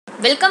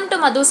Welcome to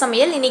மது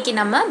சமையல். இன்றைக்கி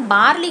நம்ம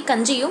பார்லி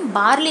கஞ்சியும்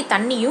பார்லி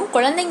தண்ணியும்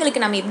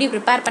குழந்தைங்களுக்கு நம்ம எப்படி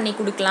ப்ரிப்பேர் பண்ணி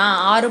கொடுக்கலாம்,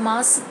 6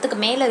 மாதத்துக்கு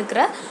மேலே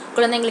இருக்கிற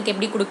குழந்தைங்களுக்கு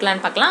எப்படி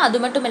கொடுக்கலான்னு பார்க்கலாம். அது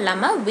மட்டும்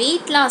இல்லாமல்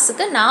வெயிட்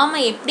லாஸுக்கு நாம்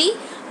எப்படி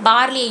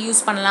பார்லியை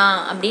யூஸ் பண்ணலாம்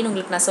அப்படின்னு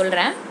உங்களுக்கு நான்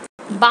சொல்கிறேன்.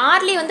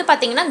 பார்லி வந்து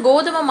பார்த்திங்கன்னா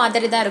கோதுமை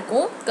மாதிரி தான்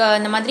இருக்கும்.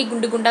 இந்த மாதிரி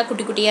குண்டு குண்டாக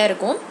குட்டி குட்டியாக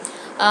இருக்கும்.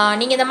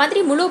 நீங்கள் இந்த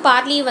மாதிரி முழு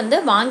பார்லியை வந்து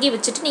வாங்கி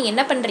வச்சுட்டு நீங்கள்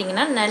என்ன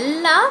பண்ணுறீங்கன்னா,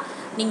 நல்லா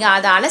நீங்கள்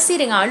அதை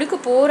அலசிடுங்க. அழுக்கு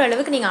போகிற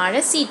அளவுக்கு நீங்கள்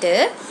அலசிட்டு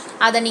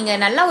அதை நீங்கள்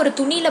நல்லா ஒரு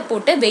துணியில்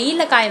போட்டு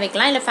வெயிலில் காய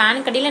வைக்கலாம், இல்லை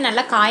ஃபேன் கடியில்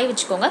நல்லா காய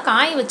வச்சுக்கோங்க.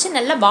 காய வச்சு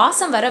நல்லா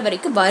வாசம் வர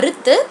வரைக்கும்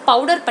வறுத்து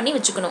பவுடர் பண்ணி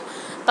வச்சுக்கணும்.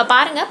 இப்போ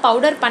பாருங்கள்,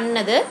 பவுடர்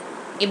பண்ணது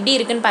எப்படி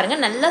இருக்குன்னு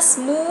பாருங்கள். நல்லா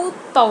ஸ்மூத்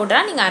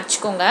பவுடராக நீங்கள்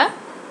அரைச்சிக்கோங்க.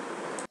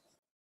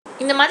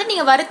 இந்த மாதிரி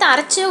நீங்கள் வறுத்து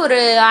அரைச்சி ஒரு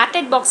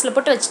ஏர்டைட் பாக்ஸில்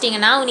போட்டு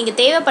வச்சிட்டிங்கன்னா நீங்கள்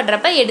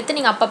தேவைப்படுறப்ப எடுத்து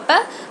நீங்கள் அப்பப்போ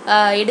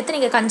எடுத்து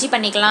நீங்கள் கஞ்சி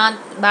பண்ணிக்கலாம்,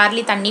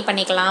 பார்லி தண்ணி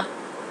பண்ணிக்கலாம்.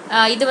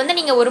 இது வந்து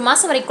நீங்கள் 1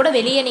 மாதம் வரைக்கும் கூட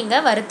வெளியே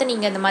நீங்கள் வறுத்து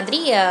நீங்கள் இந்த மாதிரி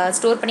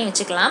ஸ்டோர் பண்ணி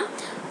வச்சுக்கலாம்.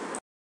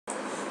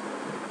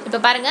 இப்போ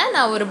பாருங்கள்,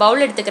 நான் ஒரு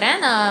பவுல் எடுத்துக்கிறேன்.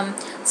 நான்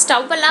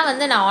ஸ்டவ்வெல்லாம்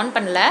வந்து நான் ஆன்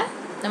பண்ணல.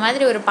 இந்த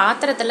மாதிரி ஒரு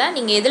பாத்திரத்தில்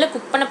நீங்கள் எதில்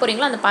குக் பண்ண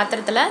போகிறீங்களோ அந்த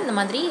பாத்திரத்தில் இந்த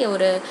மாதிரி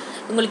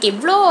உங்களுக்கு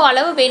எவ்வளோ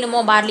அளவு வேணுமோ,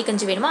 பார்லி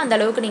கஞ்சி வேணுமோ அந்த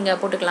அளவுக்கு நீங்கள்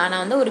போட்டுக்கலாம்.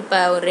 நான் வந்து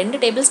ஒரு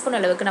 2 டேபிள் ஸ்பூன்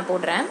அளவுக்கு நான்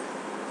போடுறேன்.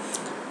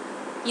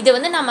 இது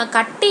வந்து நம்ம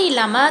கட்டி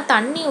இல்லாமல்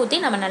தண்ணி ஊற்றி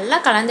நம்ம நல்லா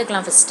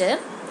கலந்துக்கலாம் ஃபஸ்ட்டு.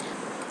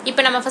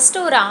 இப்போ நம்ம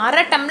ஃபஸ்ட்டு ஒரு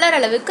 1/2 டம்ளர்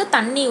அளவுக்கு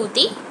தண்ணி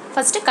ஊற்றி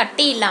ஃபஸ்ட்டு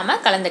கட்டி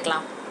இல்லாமல்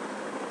கலந்துக்கலாம்.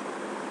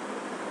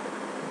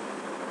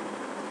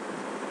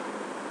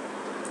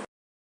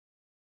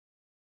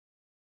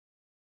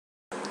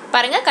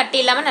 பாருங்கள், கட்டி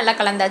இல்லாமல் நல்லா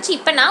கலந்தாச்சு.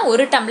 இப்போ நான்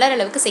 1 டம்ளர்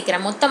அளவுக்கு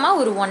சேர்க்குறேன். மொத்தமாக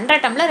ஒரு 1.5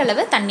 டம்ளர்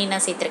அளவு தண்ணி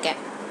நான் சேர்த்துருக்கேன்.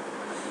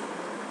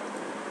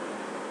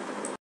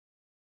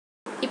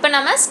 இப்போ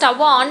நம்ம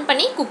ஸ்டவ்வை ஆன்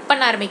பண்ணி குக்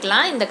பண்ண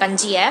ஆரம்பிக்கலாம். இந்த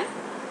கஞ்சியை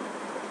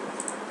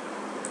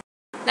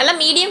நல்லா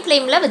மீடியம்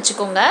ஃப்ளேமில்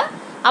வச்சுக்கோங்க.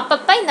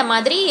 அப்பப்போ இந்த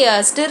மாதிரி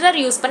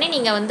ஸ்டிரர் யூஸ் பண்ணி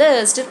நீங்கள் வந்து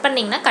ஸ்டிர்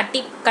பண்ணிங்கன்னா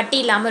கட்டி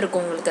இல்லாமல்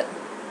இருக்கும் உங்களுக்கு.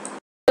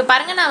 இப்போ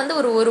பாருங்கள், நான் வந்து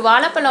ஒரு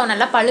வாழைப்பழம்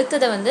நல்லா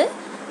பழுத்ததை வந்து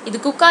இது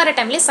குக் ஆகிற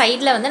டைம்லேயே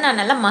சைடில் வந்து நான்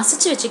நல்லா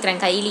மசிச்சு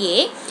வச்சுக்கிறேன் கையிலேயே.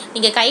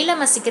 நீங்கள் கையில்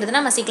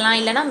மசிக்கிறதுனா மசிக்கலாம்,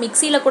 இல்லைனா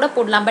மிக்சியில் கூட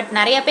போடலாம். பட்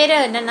நிறைய பேர்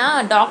என்னென்னா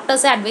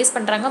டாக்டர்ஸே அட்வைஸ்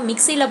பண்ணுறாங்க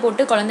மிக்சியில்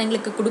போட்டு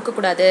குழந்தைங்களுக்கு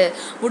கொடுக்கக்கூடாது.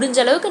 முடிஞ்ச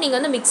அளவுக்கு நீங்கள்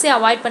வந்து மிக்சியை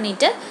அவாய்ட்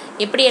பண்ணிவிட்டு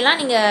எப்படியெல்லாம்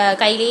நீங்கள்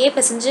கையிலேயே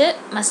பிசைஞ்சு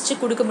மசிச்சு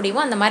கொடுக்க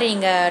முடியுமோ அந்த மாதிரி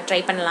நீங்கள்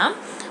ட்ரை பண்ணலாம்.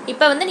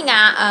 இப்போ வந்து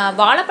நீங்கள்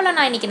வாழைப்பழம்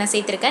நான் இன்றைக்கி நான்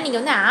சேர்த்துருக்கேன்.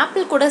 நீங்கள் வந்து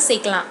ஆப்பிள் கூட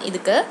சேர்க்கலாம்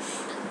இதுக்கு.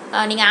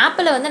 நீங்கள்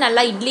ஆப்பிளை வந்து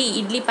நல்லா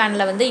இட்லி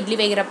பேனில் வந்து இட்லி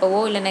வேகிறப்பவோ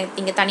இல்லை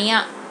நீங்கள்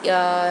தனியாக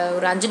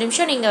ஒரு 5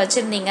 நிமிஷம் நீங்கள்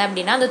வச்சுருந்தீங்க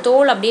அப்படின்னா அந்த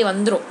தோல் அப்படியே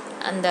வந்துடும்,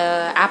 அந்த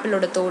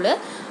ஆப்பிளோட தோல்.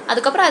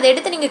 அதுக்கப்புறம் அதை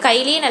எடுத்து நீங்கள்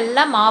கையிலேயே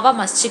நல்லா மாவாக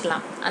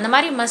மசிச்சுக்கலாம். அந்த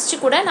மாதிரி மசிச்சு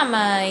கூட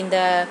நம்ம இந்த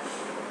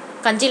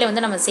கஞ்சியில்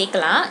வந்து நம்ம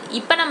சேர்க்கலாம்.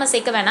 இப்போ நம்ம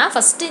சேர்க்க வேணாம்.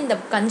 ஃபஸ்ட்டு இந்த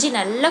கஞ்சி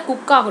நல்லா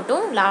குக்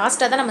ஆகட்டும்.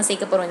 லாஸ்ட்டாக தான் நம்ம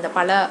சேர்க்க போகிறோம்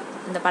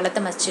இந்த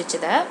பழத்தை மசிச்சு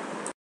வச்சதை.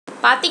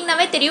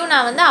 பார்த்திங்கனாவே தெரியும்,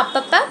 நான் வந்து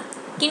அப்பப்போ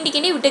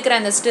கிண்டி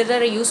விட்டுக்கிறேன் அந்த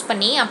ஸ்டிரரை யூஸ்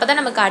பண்ணி. அப்போ தான்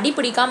நமக்கு அடி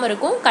பிடிக்காமல்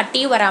இருக்கும்,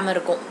 கட்டியும் வராமல்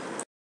இருக்கும்.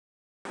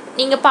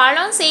 நீங்கள்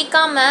பழம்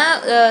சேர்க்காம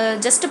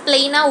ஜஸ்ட்டு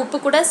ப்ளெயினாக உப்பு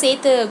கூட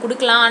சேர்த்து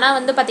கொடுக்கலாம். ஆனால்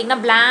வந்து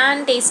பார்த்திங்கன்னா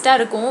பிளான் டேஸ்ட்டாக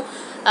இருக்கும்.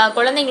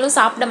 குழந்தைங்களும்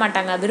சாப்பிட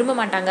மாட்டாங்க, விரும்ப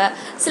மாட்டாங்க.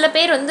 சில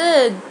பேர் வந்து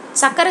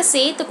சர்க்கரை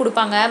சேர்த்து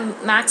கொடுப்பாங்க.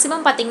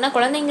 மேக்ஸிமம் பார்த்திங்கன்னா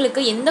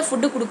குழந்தைங்களுக்கு எந்த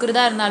ஃபுட்டு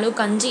கொடுக்குறதா இருந்தாலும்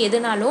கஞ்சி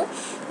எதுனாலும்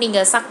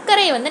நீங்கள்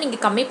சர்க்கரையை வந்து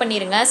நீங்கள் கம்மி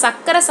பண்ணிடுங்க.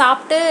 சர்க்கரை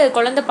சாப்பிட்டு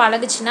குழந்தை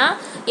பழகுச்சுன்னா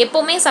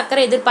எப்போவுமே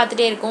சர்க்கரை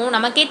எதிர்பார்த்துட்டே இருக்கும்.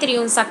 நமக்கே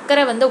தெரியும்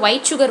சர்க்கரை வந்து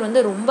ஒயிட் சுகர்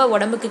வந்து ரொம்ப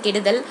உடம்புக்கு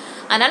கெடுதல்.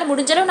 அதனால்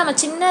முடிஞ்சளவு நம்ம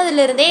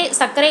சின்னதுலேருந்தே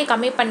சர்க்கரையை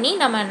கம்மி பண்ணி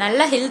நம்ம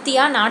நல்லா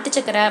ஹெல்த்தியாக நாட்டு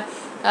சர்க்கரை,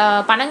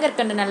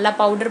 பனங்கற்கண்டு நல்லா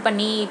பவுடர்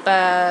பண்ணி இப்போ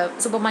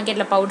சூப்பர்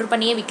மார்க்கெட்டில் பவுடர்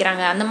பண்ணியே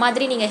விற்கிறாங்க. அந்த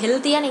மாதிரி நீங்கள்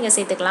ஹெல்த்தியாக நீங்கள்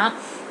சேர்த்துக்கலாம்.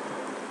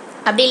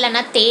 அப்படி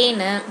இல்லைன்னா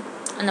தேன்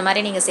அந்த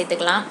மாதிரி நீங்கள்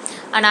சேர்த்துக்கலாம்.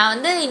 நான்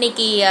வந்து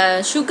இன்றைக்கி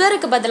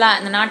சுகருக்கு பதிலாக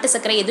இந்த நாட்டு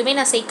சர்க்கரை எதுவுமே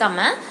நான்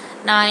சேர்க்காம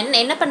நான்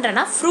என்ன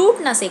பண்ணுறேன்னா ஃப்ரூட்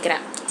நான்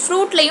சேர்க்குறேன்.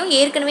 ஃப்ரூட்லேயும்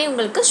ஏற்கனவே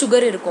உங்களுக்கு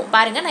சுகர் இருக்கும்.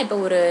 பாருங்கள், நான் இப்போ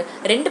ஒரு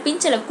 2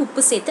 பிஞ்ச் அளவுக்கு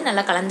உப்பு சேர்த்து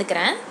நல்லா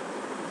கலந்துக்கிறேன்.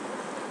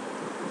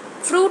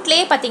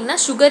 ஃப்ரூட்லேயே பார்த்திங்கன்னா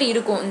சுகர்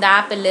இருக்கும். இந்த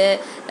ஆப்பிள்,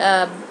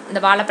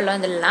 இந்த வாழைப்பழம்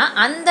இதெல்லாம்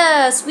அந்த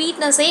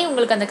ஸ்வீட்னஸே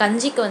உங்களுக்கு அந்த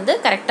கஞ்சிக்கு வந்து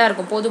கரெக்டாக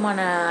இருக்கும்,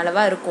 போதுமான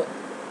அளவாக இருக்கும்.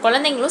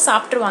 குழந்தைங்களும்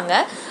சாப்பிட்ருவாங்க.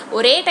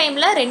 ஒரே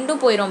டைமில் 2ம்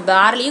போயிடும்.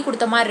 பார்லியும்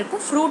கொடுத்த மாதிரி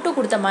இருக்கும், ஃப்ரூட்டும்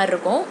கொடுத்த மாதிரி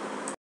இருக்கும்.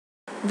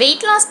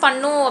 வெயிட் லாஸ்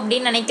பண்ணும்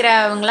அப்படின்னு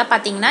நினைக்கிறவங்களாம்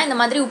பார்த்தீங்கன்னா இந்த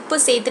மாதிரி உப்பு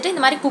சேர்த்துட்டு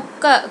இந்த மாதிரி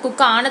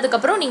குக்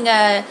ஆனதுக்கப்புறம்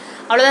நீங்கள்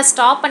அவ்வளோதான்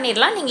ஸ்டாப்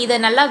பண்ணிடலாம். நீங்கள் இதை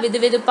நல்லா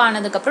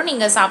வெதுப்பானதுக்கப்புறம்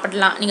நீங்கள்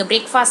சாப்பிடலாம். நீங்கள்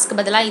பிரேக்ஃபாஸ்ட்க்கு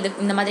பதிலாக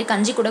இந்த மாதிரி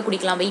கஞ்சி கூட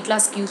குடிக்கலாம். வெயிட்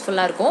லாஸ்க்கு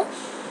யூஸ்ஃபுல்லாக இருக்கும்.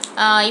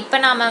 இப்போ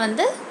நாம்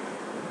வந்து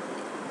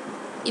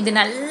இது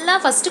நல்லா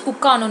ஃபஸ்ட்டு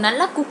குக் ஆகணும்.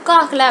 நல்லா குக்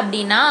ஆகலை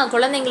அப்படின்னா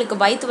குழந்தைங்களுக்கு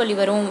வயிற்று வலி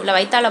வரும், இல்லை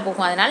வயிற்றால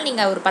போகும். அதனால்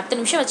நீங்கள் ஒரு 10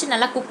 நிமிஷம் வச்சு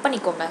நல்லா குக்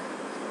பண்ணிக்கோங்க.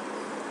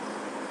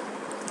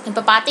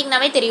 இப்போ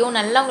பார்த்திங்கனாவே தெரியும்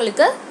நல்லா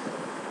உங்களுக்கு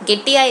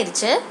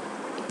கெட்டியாயிருச்சு.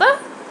 இப்போ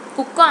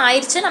குக்கும்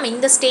ஆயிடுச்சு. நம்ம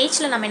இந்த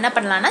ஸ்டேஜில் நம்ம என்ன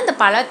பண்ணலான்னா இந்த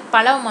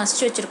பழம்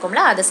மசிச்சு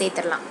வச்சுருக்கோம்ல அதை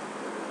சேர்த்துடலாம்.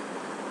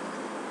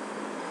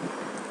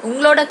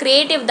 உங்களோட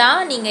க்ரியேட்டிவ்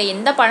தான், நீங்கள்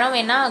எந்த பழம்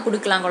வேணால்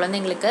கொடுக்கலாம்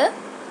குழந்தைங்களுக்கு.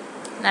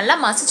 நல்லா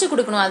மசிச்சு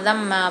கொடுக்கணும்,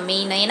 அதுதான்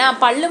மெயின். ஏன்னா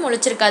பல்லு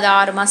முளைச்சிருக்காது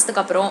 6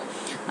 மாதத்துக்கு அப்புறம்,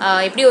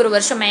 எப்படி 1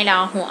 வருஷம் மேலே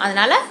ஆகும்.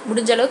 அதனால்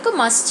முடிஞ்ச அளவுக்கு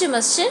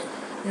மசிச்சு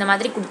இந்த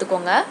மாதிரி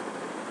கொடுத்துக்கோங்க.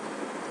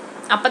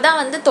 அப்போ தான்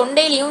வந்து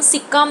தொண்டையிலையும்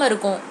சிக்காமல்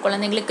இருக்கும்.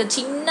 குழந்தைங்களுக்கு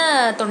சின்ன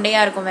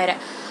தொண்டையாக இருக்கும் வேறு.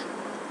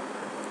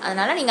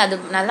 அதனால் நீங்கள் அது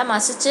நல்லா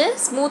மசிச்சு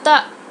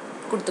ஸ்மூத்தாக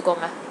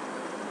கொடுத்துக்கோங்க.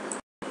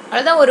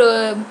 அவ்வளோதான். ஒரு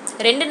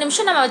 2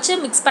 நிமிஷம் நம்ம வச்சு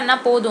மிக்ஸ்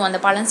பண்ணால் போதும். அந்த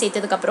பழம்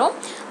சேர்த்ததுக்கப்புறம்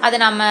அதை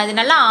நம்ம அது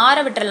நல்லா ஆற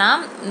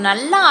விட்டுறலாம்.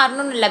 நல்லா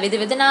ஆறணும்னு இல்லை,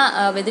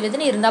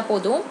 வெதுன்னு இருந்தால்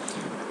போதும்.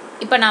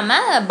 இப்போ நம்ம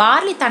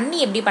பார்லி தண்ணி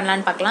எப்படி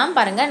பண்ணலான்னு பார்க்கலாம்.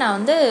 பாருங்கள், நான்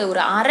வந்து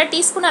ஒரு 1/2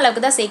 டீஸ்பூன்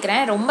அளவுக்கு தான்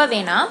சேர்க்குறேன், ரொம்ப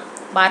வேணாம்.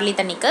 பார்லி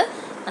தண்ணிக்கு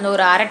அந்த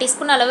ஒரு 1/2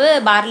 டீஸ்பூன் அளவு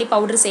பார்லி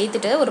பவுடர்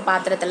சேர்த்துட்டு ஒரு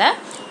பாத்திரத்தில்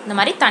இந்த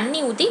மாதிரி தண்ணி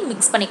ஊற்றி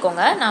மிக்ஸ்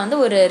பண்ணிக்கோங்க. நான் வந்து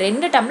ஒரு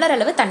 2 டம்ளர்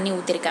அளவு தண்ணி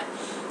ஊற்றிருக்கேன்.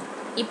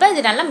 இப்போ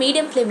இது நல்லா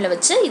மீடியம் ஃப்ளேமில்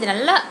வச்சு இது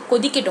நல்லா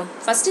கொதிக்கட்டும்.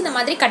 ஃபஸ்ட்டு இந்த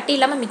மாதிரி கட்டி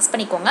இல்லாமல் மிக்ஸ்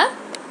பண்ணிக்கோங்க.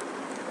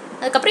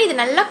 அதுக்கப்புறம் இது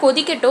நல்லா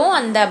கொதிக்கட்டும்.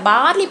 அந்த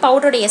பார்லி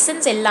பவுடரோட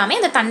எசன்ஸ் எல்லாமே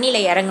அந்த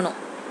தண்ணியில் இறங்கணும்.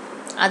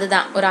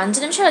 அதுதான். ஒரு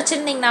 5 நிமிஷம்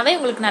வச்சுருந்திங்கனாவே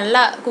உங்களுக்கு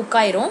நல்லா குக்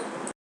ஆயிரும்.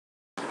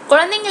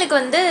 குழந்தைங்களுக்கு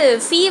வந்து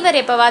ஃபீவர்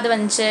எப்போவாது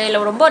வந்துச்சு, இல்லை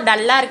ரொம்ப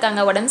டல்லாக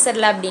இருக்காங்க, உடம்பு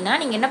சரியில்லை அப்படின்னா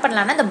நீங்கள் என்ன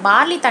பண்ணலான்னா இந்த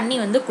பார்லி தண்ணி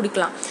வந்து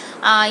குடிக்கலாம்.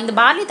 இந்த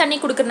பார்லி தண்ணி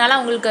குடிக்கிறதுனால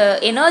அவங்களுக்கு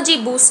எனர்ஜி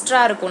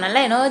பூஸ்டராக இருக்கும்.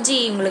 நல்ல எனர்ஜி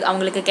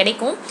அவங்களுக்கு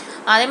கிடைக்கும்.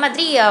 அதே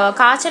மாதிரி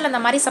காய்ச்சல்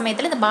அந்த மாதிரி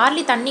சமயத்தில் இந்த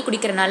பார்லி தண்ணி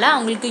குடிக்கிறனால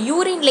அவங்களுக்கு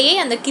யூரின்லேயே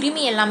அந்த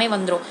கிருமி எல்லாமே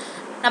வந்துடும்.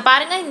 நான்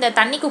பாருங்கள், இந்த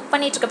தண்ணி குக்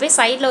பண்ணிட்டு இருக்கப்போ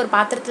சைடில் ஒரு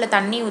பாத்திரத்தில்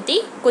தண்ணி ஊற்றி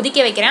கொதிக்க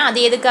வைக்கிறேன். அது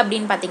எதுக்கு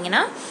அப்படின்னு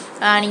பார்த்தீங்கன்னா,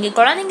 நீங்கள்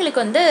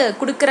குழந்தைங்களுக்கு வந்து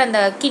கொடுக்குற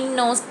அந்த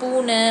கிண்ணம்,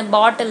 ஸ்பூனு,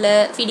 பாட்டிலு,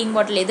 ஃபீடிங்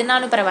பாட்டில்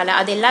எதுனாலும் பரவாயில்ல,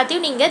 அது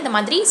எல்லாத்தையும் நீங்கள் இந்த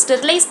மாதிரி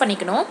ஸ்டெரிலைஸ்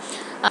பண்ணிக்கணும்.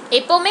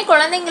 எப்போவுமே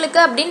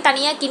குழந்தைங்களுக்கு அப்படின்னு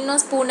தனியாக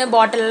கிண்ணம், ஸ்பூனு,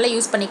 பாட்டிலெல்லாம்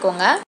யூஸ்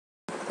பண்ணிக்கோங்க.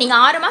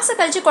 நீங்கள் 6 மாதம்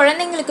கழித்து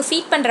குழந்தைங்களுக்கு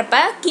ஃபீட் பண்ணுறப்ப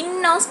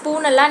கிண்ணம்,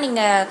 ஸ்பூன் எல்லாம்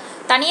நீங்கள்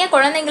தனியாக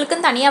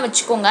குழந்தைங்களுக்குன்னு தனியாக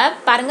வச்சுக்கோங்க.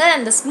 பாருங்கள்,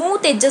 அந்த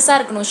ஸ்மூத் எட்ஜஸாக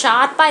இருக்கணும்,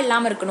 ஷார்ப்பாக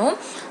இல்லாமல் இருக்கணும்.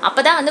 அப்போ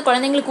தான் வந்து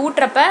குழந்தைங்களுக்கு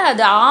ஊட்டுறப்ப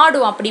அது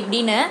ஆடும் அப்படி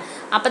இப்படின்னு.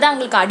 அப்போ தான்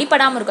அவங்களுக்கு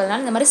அடிப்படாமல் இருக்கும்.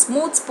 அதனால இந்த மாதிரி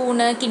ஸ்மூத்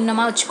ஸ்பூனு,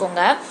 கிண்ணமாக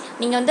வச்சுக்கோங்க.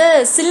 நீங்கள் வந்து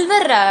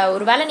சில்வர்,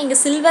 ஒரு வேளை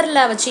நீங்கள்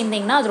சில்வரில்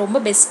வச்சுருந்தீங்கன்னா அது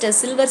ரொம்ப பெஸ்ட்டு.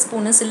 சில்வர்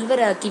ஸ்பூனு,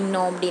 சில்வர்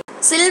கிண்ணம் அப்படி.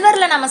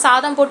 சில்வரில் நம்ம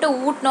சாதம் போட்டு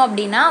ஊட்டினோம்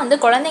அப்படின்னா வந்து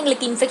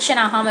குழந்தைங்களுக்கு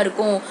இன்ஃபெக்ஷன் ஆகாமல்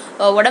இருக்கும்,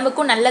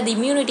 உடம்புக்கும் நல்லது,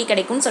 இம்யூனிட்டி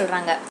கிடைக்கும்னு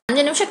சொல்கிறாங்க.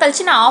 5 நிமிஷம்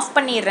கழித்து நான் ஆஃப்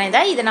பண்ணிடுறேன்.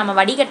 இதை நம்ம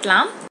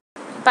வடிகட்டலாம்.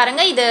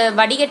 பாருங்கள், இது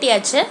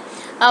வடிகட்டியாச்சு.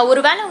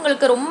 ஒருவேளை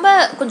உங்களுக்கு ரொம்ப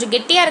கொஞ்சம்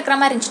கெட்டியாக இருக்கிற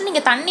மாதிரி இருந்துச்சுன்னா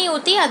நீங்கள் தண்ணி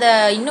ஊற்றி அதை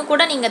இன்னும்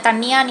கூட நீங்கள்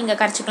தண்ணியாக நீங்கள்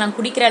கரைச்சிக்கலாம்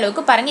குடிக்கிற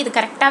அளவுக்கு. பாருங்கள், இது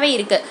கரெக்டாகவே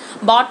இருக்குது.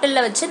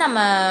 பாட்டிலில் வச்சு நம்ம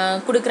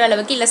கொடுக்குற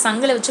அளவுக்கு, இல்லை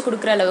சங்கில் வச்சு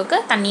கொடுக்குற அளவுக்கு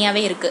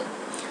தண்ணியாகவே இருக்குது.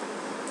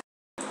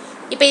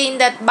 இப்போ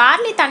இந்த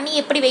பார்லி தண்ணி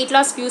எப்படி வெயிட்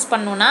லாஸ்க்கு யூஸ்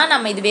பண்ணணுன்னா,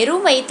 நம்ம இது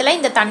வெறும் வயிற்றில்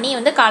இந்த தண்ணியை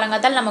வந்து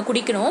காலங்காத்தால் நம்ம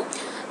குடிக்கணும்.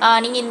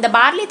 நீங்கள் இந்த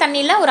பார்லி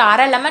தண்ணியில் ஒரு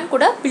 1/2 லெமன்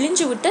கூட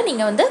பிழிஞ்சு விட்டு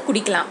நீங்கள் வந்து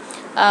குடிக்கலாம்.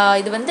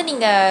 இது வந்து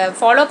நீங்கள்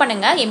ஃபாலோ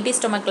பண்ணுங்கள். எம்டி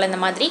ஸ்டொமக்கில் இந்த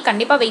மாதிரி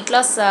கண்டிப்பாக வெயிட்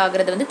லாஸ்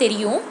ஆகிறது வந்து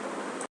தெரியும்.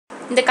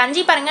 இந்த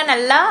கஞ்சி பாருங்கள்,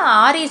 நல்லா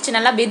ஆறிடுச்சு,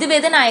 நல்லா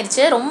வெதுன்னு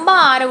ஆயிடுச்சு. ரொம்ப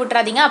ஆற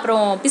விட்றாதீங்க,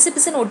 அப்புறம்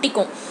பிசுன்னு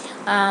ஒட்டிக்கும்.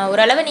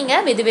 ஓரளவு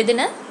நீங்கள்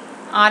வெதுன்னு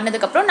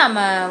ஆறினதுக்கப்புறம்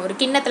நம்ம ஒரு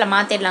கிண்ணத்தில்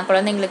மாற்றிடலாம்,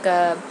 குழந்தைங்களுக்கு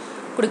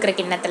கொடுக்குற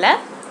கிண்ணத்தில்.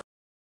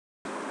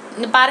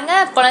 இந்த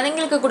பாருங்கள்,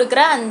 குழந்தைங்களுக்கு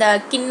கொடுக்குற அந்த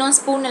கிண்ணம்,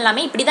 ஸ்பூன்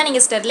எல்லாமே இப்படி தான்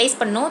நீங்கள் ஸ்டெரிலைஸ்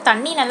பண்ணணும்.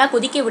 தண்ணி நல்லா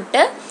கொதிக்க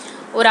விட்டு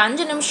ஒரு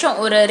 5 நிமிஷம்,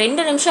 ஒரு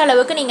 2 நிமிஷம்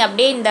அளவுக்கு நீங்கள்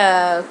அப்படியே இந்த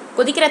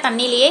கொதிக்கிற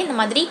தண்ணியிலேயே இந்த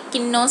மாதிரி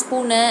கிண்ணம்,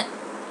 ஸ்பூனு,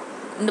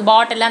 இந்த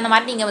பாட்டில் அந்த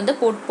மாதிரி நீங்கள் வந்து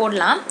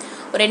போடலாம்.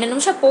 ஒரு 2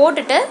 நிமிஷம்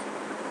போட்டுட்டு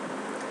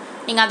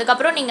நீங்கள்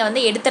அதுக்கப்புறம் நீங்கள்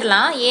வந்து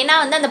எடுத்துடலாம். ஏன்னா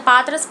வந்து அந்த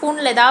பாத்திரம்,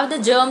 ஸ்பூனில் ஏதாவது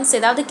ஜெர்ம்ஸ்,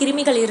 ஏதாவது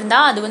கிருமிகள்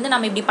இருந்தால் அது வந்து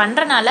நம்ம இப்படி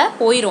பண்ணுறனால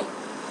போயிடும்.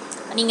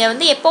 நீங்கள்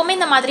வந்து எப்போவுமே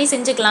இந்த மாதிரி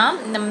செஞ்சுக்கலாம்.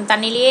 இந்த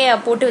தண்ணியிலேயே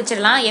போட்டு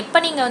வச்சிடலாம். எப்போ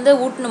நீங்கள் வந்து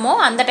ஊட்டணுமோ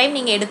அந்த டைம்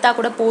நீங்கள் எடுத்தால்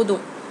கூட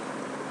போதும்.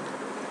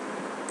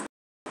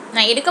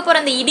 நான் எடுக்க போகிற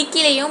அந்த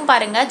இடுக்கிலையும்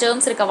பாருங்கள்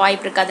ஜெர்ம்ஸ் இருக்க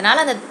வாய்ப்பு இருக்குது.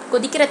 அதனால் அந்த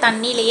கொதிக்கிற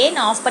தண்ணியிலையே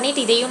நான் ஆஃப்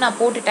பண்ணிவிட்டு இதையும் நான்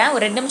போட்டுட்டேன்.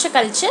 ஒரு 2 நிமிஷம்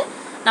கழித்து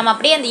நம்ம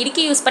அப்படியே அந்த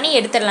இடுக்கி யூஸ் பண்ணி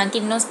எடுத்துடலாம்,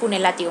 கிண்ணம், ஸ்பூன்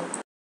எல்லாத்தையும்.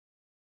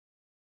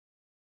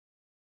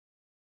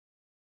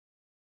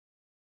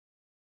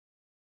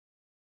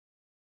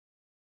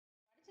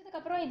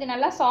 அடிச்சதுக்கப்புறம் இது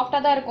நல்லா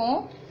சாஃப்டாக தான் இருக்கும்.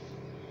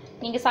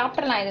 நீங்கள்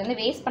சாப்பிட்றலாம், இது வந்து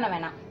வேஸ்ட் பண்ண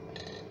வேணாம்.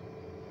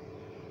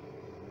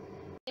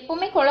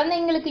 எப்போவுமே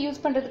குழந்தைங்களுக்கு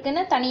யூஸ்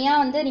பண்ணுறதுக்குன்னு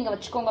தனியாக வந்து நீங்கள்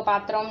வச்சுக்கோங்க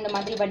பாத்திரம். இந்த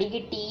மாதிரி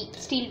வடிகட்டி,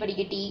 ஸ்டீல்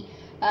வடிகட்டி,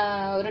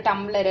 ஒரு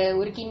டம்ளரு,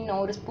 ஒரு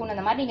கிண்ணம், ஒரு ஸ்பூன்,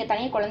 அந்த மாதிரி நீங்கள்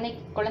தனியாக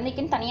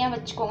குழந்தைக்குன்னு தனியாக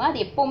வச்சுக்கோங்க.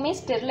 அது எப்போவுமே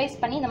ஸ்டெரிலைஸ்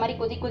பண்ணி இந்த மாதிரி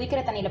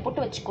கொதிக்கிற தண்ணியில்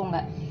போட்டு வச்சுக்கோங்க.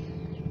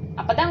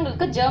 அப்போ தான்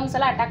உங்களுக்கு ஜெர்ம்ஸ்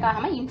எல்லாம் அட்டாக்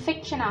ஆகாமல்,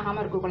 இன்ஃபெக்ஷன்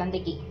ஆகாமல் இருக்கும்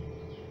குழந்தைக்கு.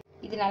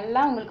 இது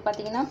நல்லா உங்களுக்கு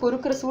பார்த்தீங்கன்னா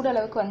பொறுக்கிற சூடு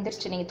அளவுக்கு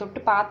வந்துருச்சு. நீங்கள்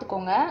தொட்டு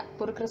பார்த்துக்கோங்க,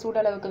 பொறுக்கிற சூடு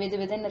அளவுக்கு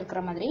வெதுன்னு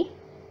இருக்கிற மாதிரி.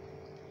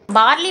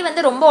 பார்லி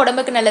வந்து ரொம்ப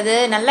உடம்புக்கு நல்லது,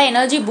 நல்லா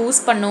எனர்ஜி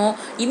பூஸ்ட் பண்ணும்,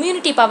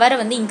 இம்யூனிட்டி பவரை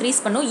வந்து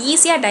இன்க்ரீஸ் பண்ணும்,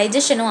 ஈஸியாக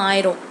டைஜஷனும்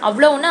ஆயிரும்,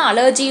 அவ்வளோ ஒன்றும்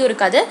அலர்ஜியும்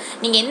இருக்காது.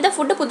 நீங்கள் எந்த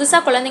ஃபுட்டு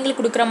புதுசாக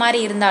குழந்தைங்களுக்கு கொடுக்குற மாதிரி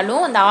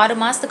இருந்தாலும் அந்த 6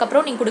 மாதத்துக்கு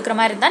அப்புறம் நீங்கள் கொடுக்குற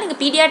மாதிரி இருந்தால்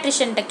நீங்கள்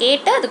பீடியாட்ரிஷியன்ட்ட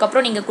கேட்டு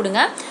அதுக்கப்புறம் நீங்கள்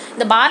கொடுங்க.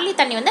 இந்த பார்லி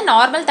தண்ணி வந்து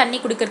நார்மல் தண்ணி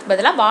கொடுக்கறதுக்கு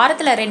பதிலாக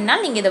வாரத்தில் 2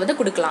 நாள் நீங்கள் இதை வந்து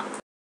கொடுக்கலாம்.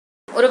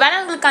 ஒரு வேளை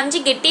உங்களுக்கு கஞ்சி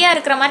கெட்டியாக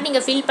இருக்கிற மாதிரி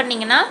நீங்கள் ஃபீல்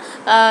பண்ணிங்கன்னா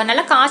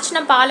நல்லா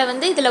காய்ச்சின பாலை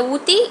வந்து இதில்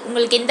ஊற்றி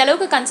உங்களுக்கு எந்த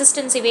அளவுக்கு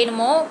கன்சிஸ்டன்சி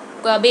வேணுமோ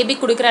பேபி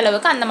கொடுக்குற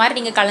அளவுக்கு அந்த மாதிரி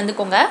நீங்கள்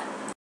கலந்துக்கோங்க.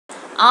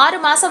 6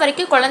 மாதம்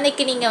வரைக்கும்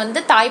குழந்தைக்கு நீங்கள் வந்து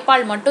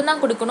தாய்ப்பால்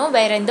மட்டும்தான் கொடுக்கணும்,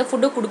 வேறு எந்த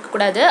ஃபுட்டும்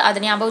கொடுக்கக்கூடாது. அதை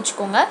ஞாபகம்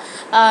வச்சுக்கோங்க.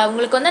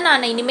 உங்களுக்கு வந்து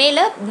நான்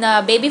இனிமேல்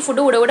பேபி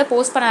ஃபுட்டு விட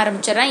போஸ்ட் பண்ண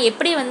ஆரம்பிச்சிடுறேன்.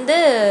 எப்படி வந்து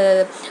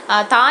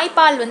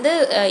தாய்ப்பால் வந்து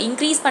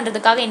இன்க்ரீஸ்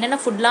பண்ணுறதுக்காக என்னென்ன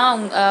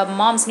ஃபுட்லாம்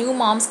நியூ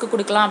மாம்ஸ்க்கு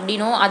கொடுக்கலாம்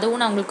அப்படின்னும் அதுவும்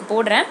நான் உங்களுக்கு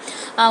போடுறேன்.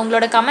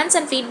 உங்களோட கமெண்ட்ஸ்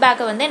அண்ட்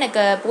ஃபீட்பேக்கை வந்து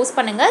எனக்கு போஸ்ட்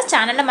பண்ணுங்கள்.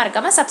 சேனலை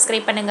மறக்காமல்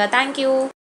சப்ஸ்கிரைப் பண்ணுங்கள். தேங்க்யூ.